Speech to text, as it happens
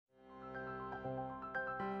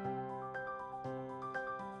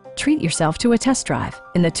Treat yourself to a test drive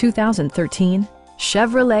in the 2013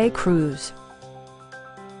 Chevrolet Cruze.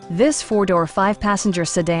 This four-door, five-passenger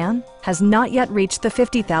sedan has not yet reached the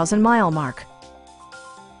 50,000-mile mark.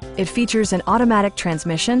 It features an automatic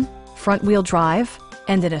transmission, front-wheel drive,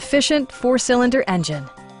 and an efficient four-cylinder engine.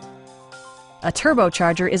 A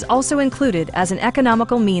turbocharger is also included as an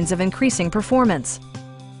economical means of increasing performance.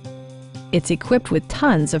 It's equipped with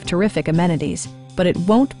tons of terrific amenities, but it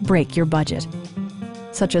won't break your budget,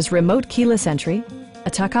 such as remote keyless entry,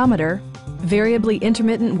 a tachometer, variably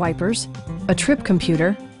intermittent wipers, a trip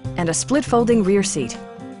computer, and a split-folding rear seat.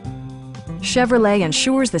 Chevrolet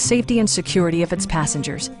ensures the safety and security of its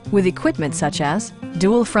passengers with equipment such as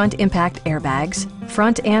dual front impact airbags,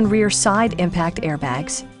 front and rear side impact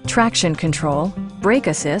airbags, traction control, brake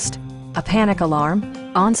assist, a panic alarm,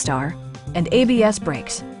 OnStar, and ABS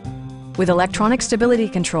brakes. With electronic stability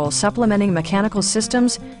control supplementing mechanical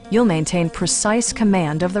systems, you'll maintain precise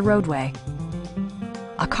command of the roadway.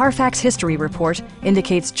 A Carfax history report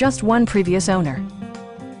indicates just one previous owner.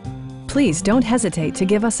 Please don't hesitate to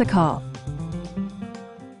give us a call.